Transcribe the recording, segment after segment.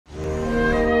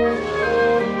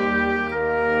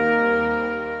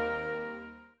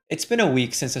It's been a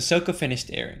week since Ahsoka finished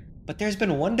airing, but there's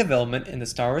been one development in the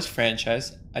Star Wars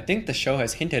franchise I think the show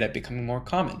has hinted at becoming more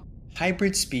common: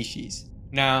 hybrid species.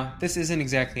 Now, this isn't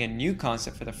exactly a new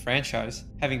concept for the franchise,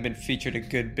 having been featured a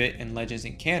good bit in Legends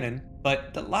and canon,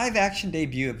 but the live-action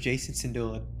debut of Jacen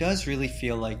Syndulla does really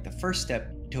feel like the first step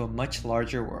into a much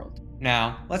larger world.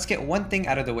 Now, let's get one thing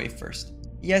out of the way first.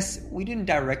 Yes, we didn't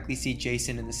directly see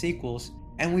Jacen in the sequels,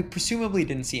 and we presumably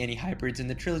didn't see any hybrids in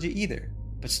the trilogy either.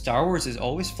 But Star Wars is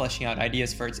always fleshing out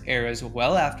ideas for its eras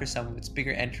well after some of its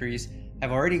bigger entries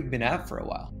have already been out for a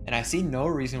while, and I see no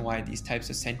reason why these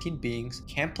types of sentient beings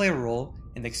can't play a role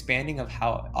in the expanding of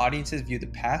how audiences view the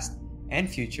past and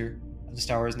future of the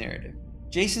Star Wars narrative.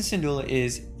 Jacen Syndulla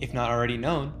is, if not already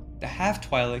known, the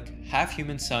half-Twi'lek,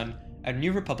 half-human son of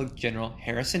New Republic General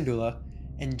Hera Syndulla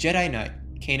and Jedi Knight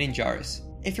Kanan Jarrus.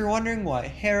 If you're wondering why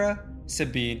Hera,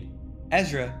 Sabine,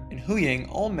 Ezra, and Huyang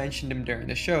all mentioned him during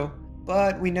the show,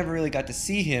 but we never really got to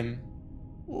see him,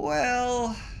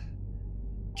 well,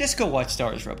 just go watch Star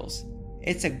Wars Rebels.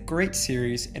 It's a great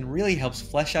series and really helps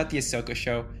flesh out the Ahsoka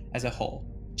show as a whole.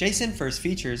 Jacen first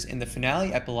features in the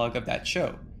finale epilogue of that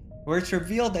show, where it's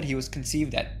revealed that he was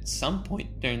conceived at some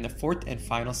point during the fourth and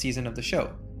final season of the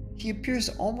show. He appears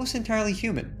almost entirely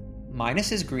human, minus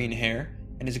his green hair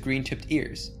and his green-tipped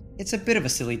ears. It's a bit of a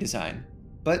silly design,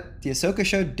 but the Ahsoka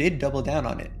show did double down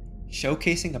on it,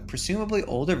 showcasing a presumably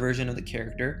older version of the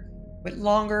character with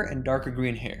longer and darker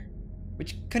green hair,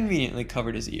 which conveniently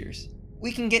covered his ears.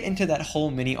 We can get into that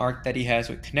whole mini arc that he has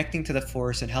with connecting to the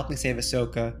Force and helping save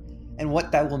Ahsoka, and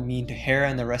what that will mean to Hera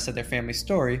and the rest of their family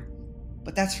story,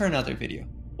 but that's for another video.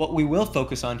 What we will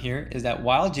focus on here is that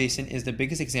while Jacen is the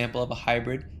biggest example of a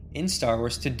hybrid in Star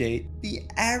Wars to date, the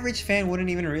average fan wouldn't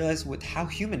even realize with how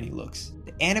human he looks.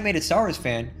 The animated Star Wars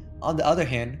fan, on the other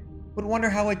hand, would wonder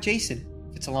how Jacen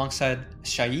fits alongside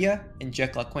Shaiya and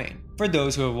Jek LaQuain. For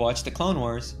those who have watched the Clone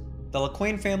Wars, the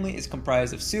LaQuain family is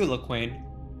comprised of Sue LaQuain,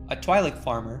 a Twi'lek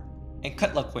farmer, and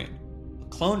Cut LaQuain, a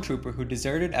clone trooper who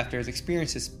deserted after his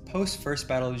experiences post-First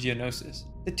Battle of Geonosis.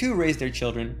 The two raised their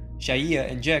children,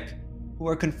 Shaiya and Jek, who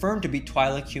are confirmed to be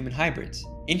Twi'lek human hybrids.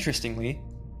 Interestingly,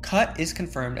 Cut is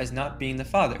confirmed as not being the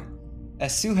father,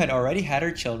 as Sue had already had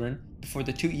her children before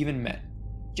the two even met,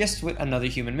 just with another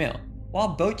human male.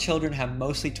 While both children have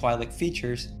mostly Twi'lek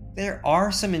features, there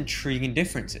are some intriguing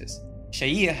differences.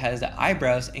 Shaiya has the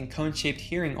eyebrows and cone-shaped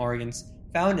hearing organs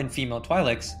found in female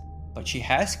Twi'leks, but she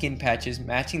has skin patches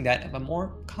matching that of a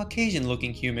more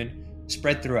Caucasian-looking human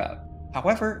spread throughout.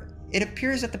 However, it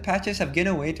appears that the patches have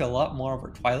given way to a lot more of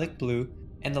her Twi'lek blue,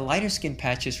 and the lighter skin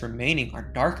patches remaining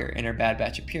are darker in her Bad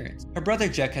Batch appearance. Her brother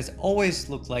Jek has always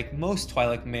looked like most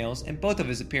Twi'lek males in both of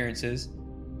his appearances,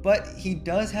 but he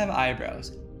does have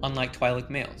eyebrows, unlike Twi'lek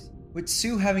males. With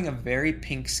Sue having a very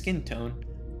pink skin tone,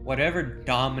 whatever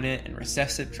dominant and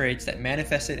recessive traits that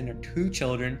manifested in her two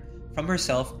children from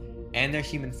herself and their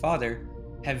human father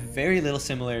have very little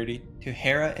similarity to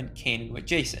Hera and Kanan with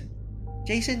Jacen.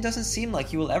 Jacen doesn't seem like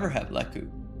he will ever have Leku,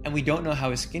 and we don't know how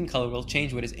his skin color will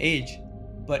change with his age,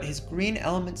 but his green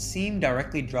elements seem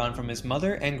directly drawn from his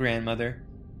mother and grandmother,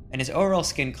 and his overall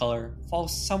skin color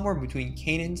falls somewhere between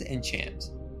Kanan's and Cham's.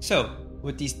 So,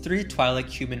 with these three Twi'lek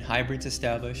human hybrids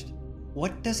established,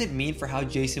 what does it mean for how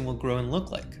Jacen will grow and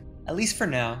look like? At least for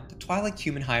now, the Twi'lek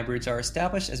human hybrids are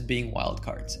established as being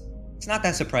wildcards. It's not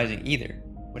that surprising either,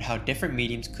 with how different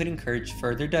mediums could encourage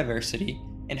further diversity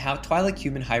in how Twi'lek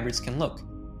human hybrids can look,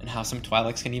 and how some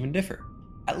Twi'leks can even differ.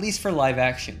 At least for live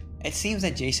action, it seems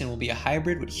that Jacen will be a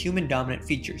hybrid with human-dominant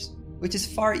features, which is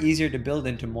far easier to build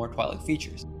into more Twi'lek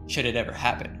features, should it ever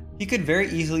happen. He could very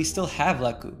easily still have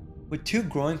Leku, with two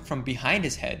growing from behind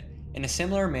his head in a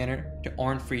similar manner to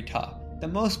Orn Free Taa, the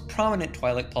most prominent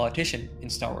Twi'lek politician in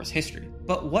Star Wars history.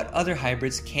 But what other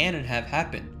hybrids can and have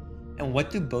happened, and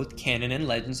what do both canon and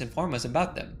legends inform us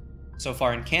about them? So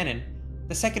far in canon,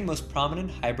 the second most prominent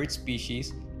hybrid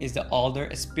species is the Alder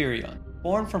Esperion,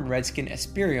 born from redskin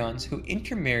Esperions who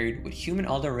intermarried with human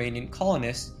Alderaanian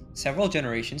colonists several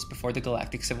generations before the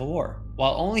Galactic Civil War.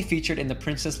 While only featured in the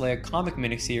Princess Leia comic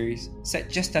miniseries, set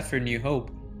just after New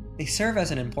Hope, they serve as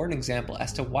an important example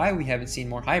as to why we haven't seen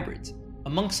more hybrids.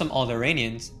 Amongst some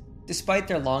Alderaanians, despite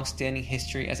their long-standing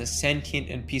history as a sentient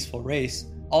and peaceful race,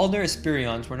 Alder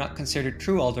Esperions were not considered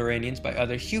true Alderaanians by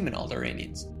other human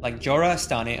Alderaanians, like Jorah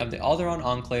Astane of the Alderaan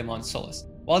Enclave on Sullust.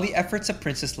 While the efforts of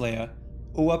Princess Leia,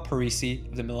 Uwa Parisi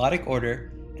of the Melodic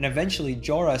Order, and eventually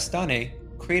Jorah Astane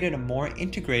created a more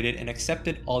integrated and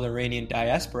accepted Alderaanian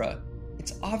diaspora,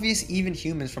 it's obvious even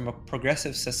humans from a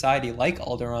progressive society like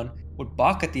Alderaan would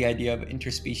balk at the idea of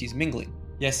interspecies mingling.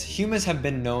 Yes, humans have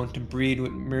been known to breed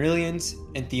with Marillions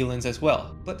and Thelans as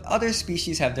well, but other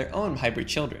species have their own hybrid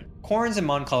children. Corans and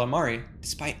Mon Calamari,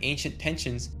 despite ancient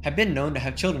tensions, have been known to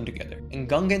have children together, and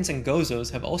Gungans and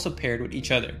Gozos have also paired with each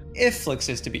other, if Flix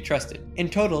is to be trusted. In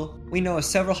total, we know of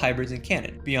several hybrids in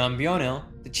canon. Beyond Bionel,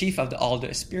 the chief of the Alder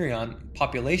Esperion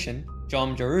population,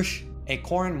 Jom Jarush, a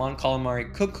Coran Mon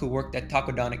Calamari cook who worked at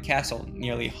Takodana Castle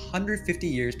nearly 150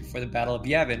 years before the Battle of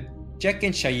Yavin,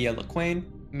 Jekin Shaiya Lequain,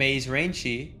 Maze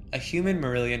Rainshi, a human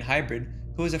Marillion hybrid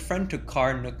who was a friend to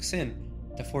Kar Nuxin,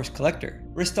 the Force Collector,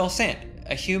 Ristal Sant,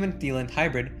 a human Thelan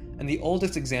hybrid and the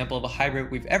oldest example of a hybrid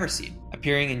we've ever seen,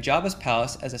 appearing in Jabba's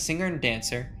palace as a singer and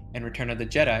dancer in Return of the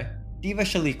Jedi, Diva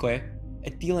Shaliqua,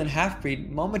 a Thelan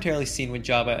half-breed momentarily seen with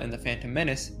Jabba in The Phantom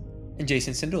Menace, and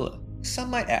Jacen Syndulla. Some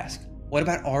might ask, what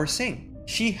about Aurra Sing?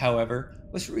 She, however,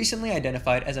 was recently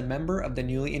identified as a member of the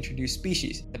newly introduced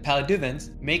species, the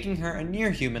Paladuvans, making her a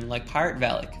near-human like Pirate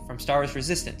Valak from Star Wars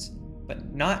Resistance,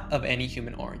 but not of any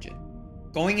human origin.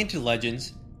 Going into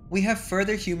Legends, we have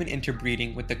further human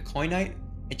interbreeding with the Koinite,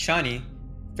 Echani,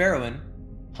 Pharaohan,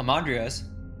 Hamadryas,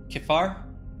 Kefar,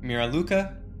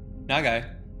 Miraluka,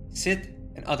 Nagai, Sith,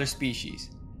 and other species.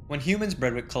 When humans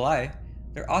bred with Kalai,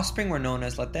 their offspring were known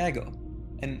as Latago,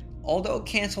 and although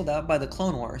cancelled out by the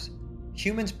Clone Wars,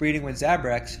 humans breeding with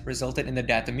Zabraks resulted in the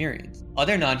Dathomirians.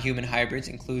 Other non-human hybrids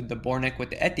include the Bornek with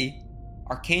the Eti,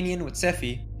 Arcanian with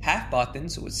Sephi,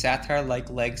 Half-Bothans with Satar-like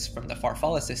legs from the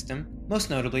Farfalla system, most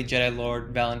notably Jedi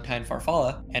Lord Valentine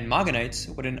Farfalla, and Maganites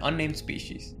with an unnamed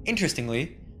species.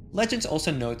 Interestingly, Legends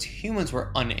also notes humans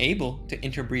were unable to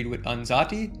interbreed with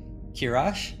Anzati,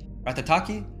 Kirash,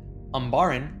 Ratataki,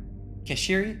 Umbaran,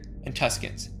 Keshiri, and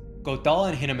Tuskens. Gotal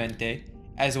and Hinamente,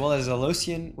 as well as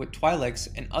Zalosian with Twi'leks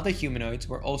and other humanoids,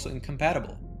 were also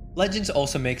incompatible. Legends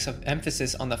also makes an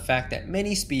emphasis on the fact that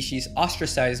many species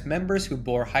ostracize members who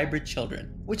bore hybrid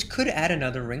children, which could add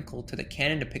another wrinkle to the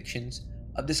canon depictions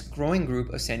of this growing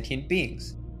group of sentient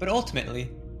beings. But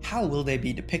ultimately, how will they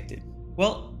be depicted?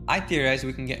 Well, I theorize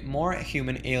we can get more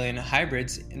human-alien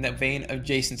hybrids in the vein of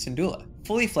Jacen Syndulla,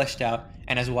 fully fleshed out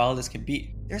and as wild as can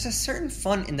be. There's a certain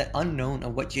fun in the unknown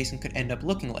of what Jacen could end up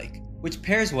looking like, which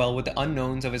pairs well with the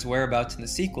unknowns of his whereabouts in the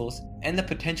sequels and the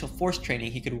potential force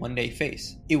training he could one day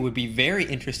face. It would be very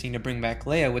interesting to bring back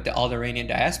Leia with the Alderaanian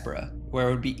diaspora, where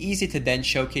it would be easy to then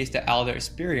showcase the Alder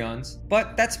Esperions,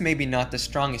 but that's maybe not the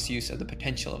strongest use of the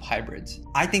potential of hybrids.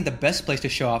 I think the best place to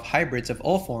show off hybrids of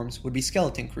all forms would be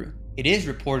Skeleton Crew. It is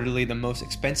reportedly the most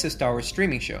expensive Star Wars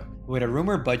streaming show, with a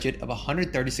rumored budget of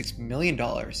 $136 million,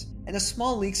 and the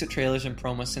small leaks of trailers and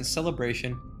promos since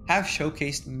Celebration have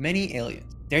showcased many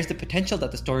aliens. There's the potential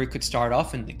that the story could start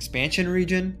off in the expansion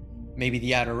region, maybe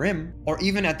the Outer Rim, or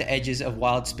even at the edges of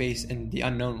wild space in the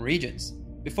unknown regions,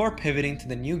 before pivoting to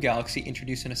the new galaxy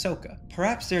introduced in Ahsoka.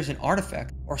 Perhaps there's an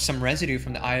artifact or some residue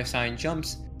from the Eye of Sion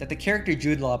jumps that the character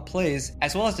Jude Law plays,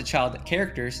 as well as the child that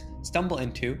characters stumble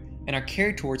into and are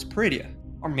carried towards Peridia.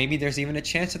 Or maybe there's even a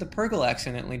chance that the Purgle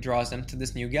accidentally draws them to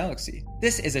this new galaxy.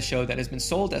 This is a show that has been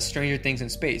sold as Stranger Things in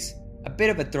Space, a bit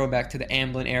of a throwback to the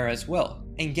Amblin era as well,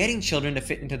 and getting children to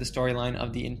fit into the storyline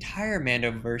of the entire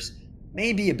Mandoverse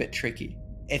may be a bit tricky.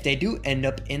 If they do end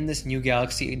up in this new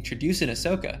galaxy introduced in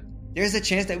Ahsoka, there's a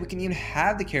chance that we can even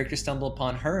have the character stumble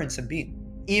upon her and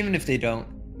Sabine. Even if they don't,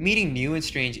 meeting new and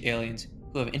strange aliens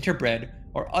who have interbred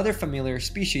or other familiar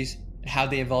species and how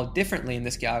they evolve differently in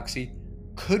this galaxy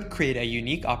could create a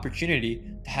unique opportunity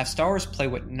to have Star Wars play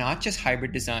with not just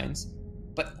hybrid designs,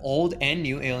 but old and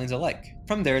new aliens alike.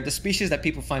 From there, the species that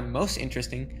people find most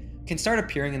interesting can start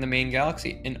appearing in the main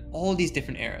galaxy in all these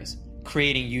different eras,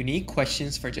 creating unique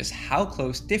questions for just how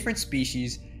close different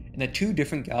species in the two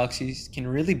different galaxies can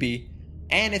really be,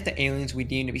 and if the aliens we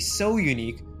deem to be so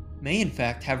unique may in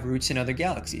fact have roots in other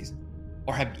galaxies,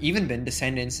 or have even been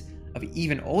descendants of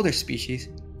even older species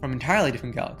from entirely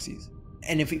different galaxies.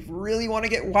 And if we really want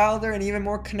to get wilder and even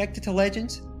more connected to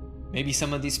Legends, maybe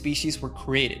some of these species were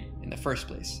created in the first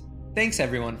place. Thanks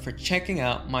everyone for checking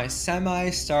out my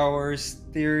semi-Star Wars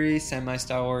theory,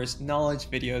 semi-Star Wars knowledge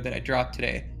video that I dropped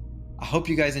today. I hope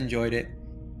you guys enjoyed it.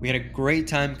 We had a great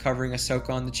time covering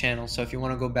Ahsoka on the channel, so if you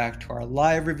want to go back to our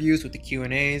live reviews with the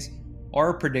Q&As, or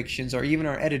our predictions, or even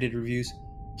our edited reviews,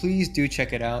 please do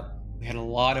check it out. We had a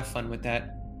lot of fun with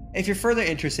that. If you're further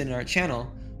interested in our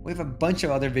channel, we have a bunch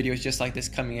of other videos just like this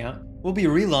coming out. We'll be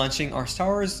relaunching our Star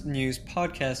Wars News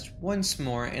podcast once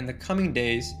more in the coming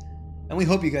days, and we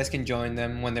hope you guys can join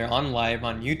them when they're on live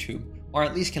on YouTube, or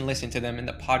at least can listen to them in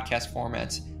the podcast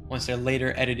formats once they're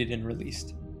later edited and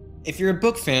released. If you're a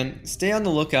book fan, stay on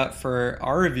the lookout for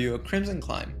our review of Crimson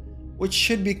Climb, which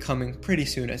should be coming pretty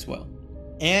soon as well.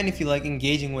 And if you like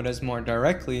engaging with us more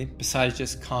directly, besides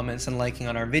just comments and liking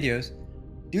on our videos,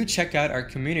 do check out our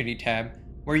community tab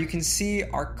where you can see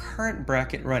our current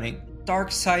bracket running,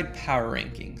 Dark Side Power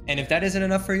Ranking. And if that isn't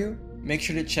enough for you, make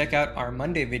sure to check out our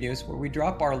Monday videos where we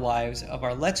drop our lives of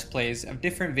our Let's Plays of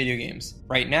different video games.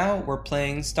 Right now, we're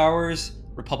playing Star Wars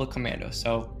Republic Commando,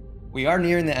 so we are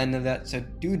nearing the end of that, so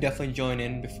do definitely join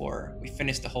in before we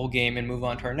finish the whole game and move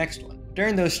on to our next one.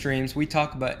 During those streams, we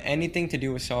talk about anything to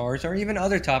do with Star Wars or even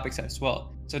other topics as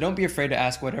well, so don't be afraid to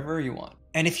ask whatever you want.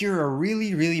 And if you're a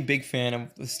really big fan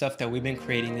of the stuff that we've been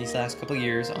creating these last couple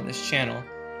years on this channel,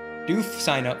 do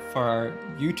sign up for our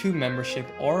YouTube membership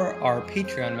or our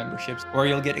Patreon memberships, where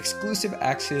you'll get exclusive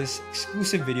access,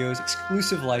 exclusive videos,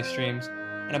 exclusive live streams,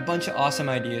 and a bunch of awesome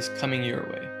ideas coming your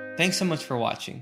way. Thanks so much for watching.